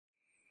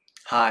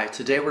Hi,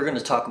 today we're going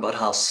to talk about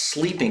how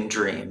sleeping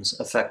dreams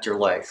affect your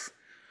life.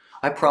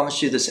 I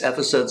promise you this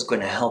episode is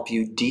going to help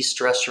you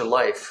de-stress your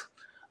life.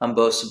 I'm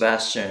Bo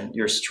Sebastian,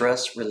 your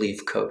stress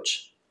relief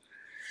coach.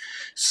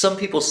 Some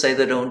people say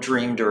they don't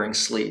dream during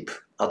sleep.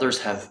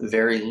 Others have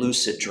very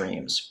lucid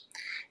dreams.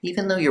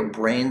 Even though your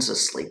brain's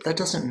asleep, that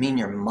doesn't mean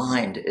your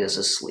mind is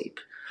asleep.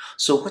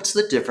 So what's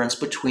the difference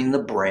between the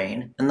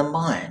brain and the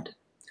mind?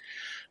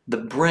 The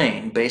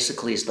brain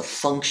basically is the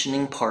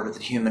functioning part of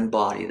the human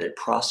body that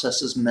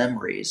processes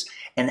memories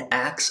and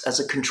acts as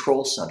a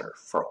control center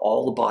for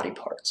all the body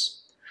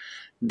parts.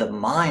 The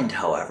mind,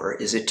 however,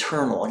 is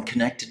eternal and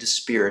connected to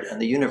spirit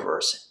and the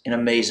universe in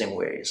amazing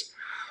ways.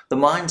 The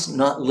mind's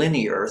not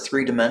linear or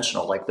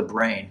three-dimensional like the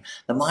brain.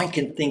 The mind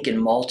can think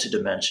in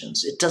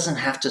multi-dimensions. It doesn't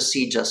have to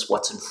see just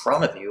what's in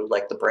front of you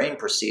like the brain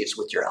perceives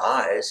with your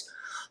eyes.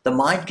 The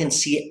mind can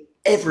see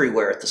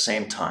everywhere at the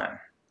same time.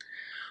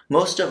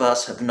 Most of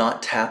us have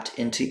not tapped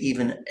into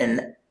even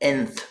an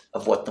nth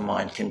of what the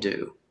mind can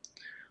do.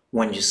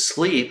 When you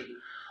sleep,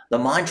 the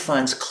mind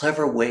finds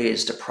clever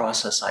ways to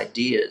process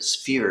ideas,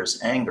 fears,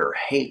 anger,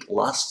 hate,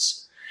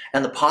 lusts,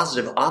 and the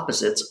positive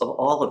opposites of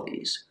all of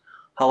these.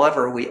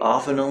 However, we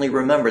often only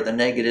remember the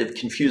negative,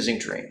 confusing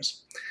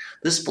dreams.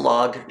 This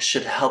blog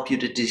should help you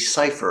to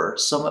decipher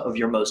some of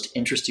your most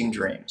interesting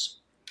dreams.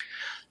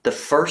 The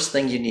first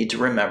thing you need to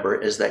remember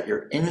is that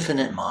your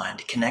infinite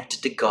mind,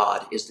 connected to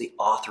God, is the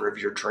author of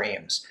your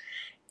dreams.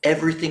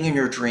 Everything in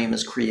your dream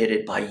is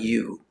created by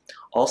you.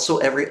 Also,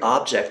 every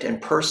object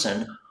and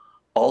person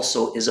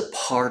also is a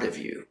part of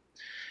you.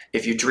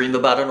 If you dream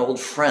about an old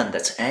friend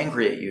that's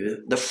angry at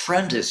you, the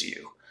friend is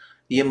you.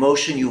 The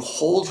emotion you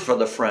hold for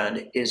the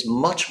friend is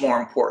much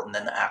more important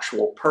than the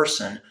actual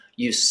person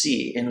you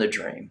see in the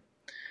dream.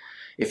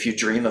 If you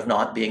dream of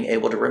not being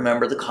able to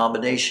remember the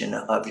combination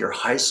of your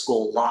high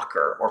school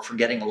locker or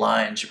forgetting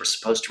lines you were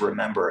supposed to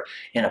remember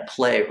in a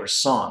play or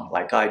song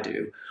like I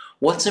do,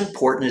 what's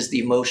important is the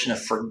emotion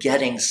of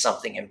forgetting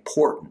something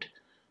important,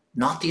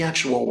 not the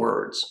actual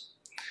words.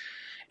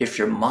 If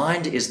your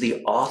mind is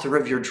the author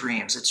of your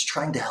dreams, it's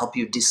trying to help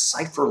you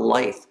decipher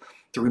life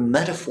through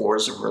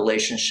metaphors of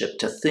relationship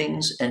to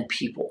things and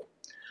people.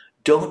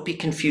 Don't be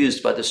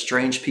confused by the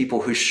strange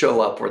people who show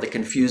up or the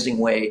confusing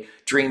way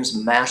dreams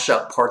mash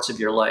up parts of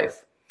your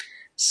life.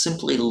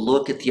 Simply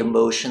look at the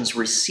emotions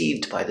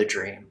received by the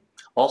dream.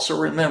 Also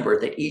remember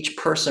that each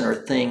person or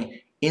thing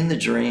in the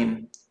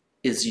dream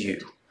is you.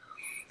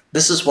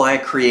 This is why I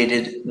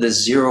created the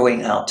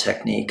zeroing out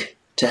technique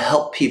to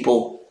help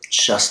people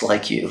just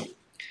like you.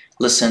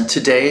 Listen,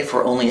 today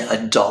for only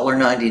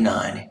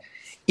 $1.99,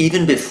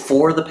 even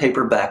before the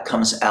paperback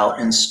comes out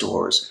in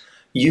stores,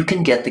 you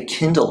can get the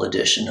Kindle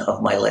edition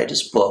of my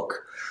latest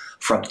book,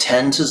 From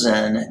 10 to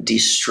Zen,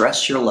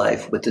 De-Stress Your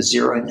Life with the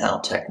Zeroing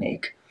Out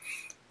Technique.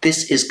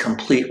 This is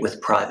complete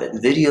with private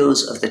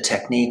videos of the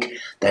technique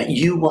that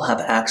you will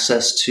have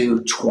access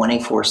to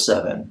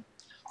 24/7.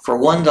 For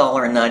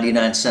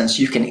 $1.99,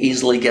 you can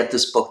easily get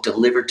this book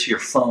delivered to your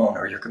phone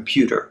or your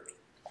computer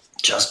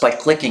just by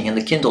clicking in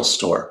the Kindle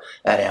store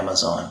at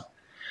Amazon.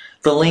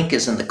 The link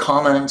is in the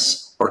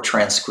comments or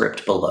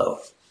transcript below.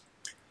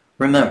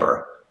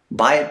 Remember,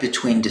 buy it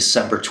between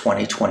December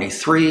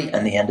 2023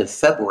 and the end of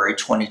February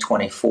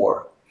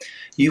 2024.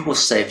 You will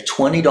save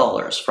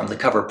 $20 from the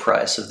cover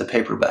price of the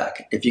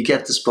paperback if you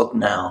get this book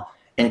now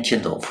in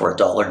Kindle for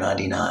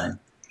 $1.99.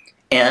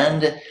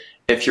 And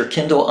if you're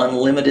Kindle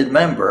Unlimited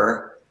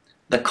member,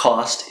 the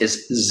cost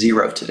is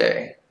 $0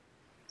 today.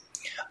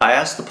 I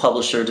asked the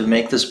publisher to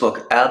make this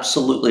book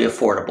absolutely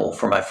affordable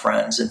for my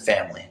friends and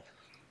family.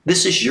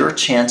 This is your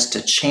chance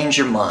to change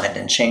your mind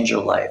and change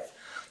your life.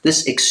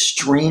 This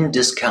extreme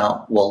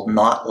discount will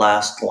not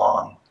last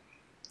long.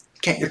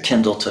 Get your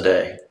Kindle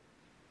today.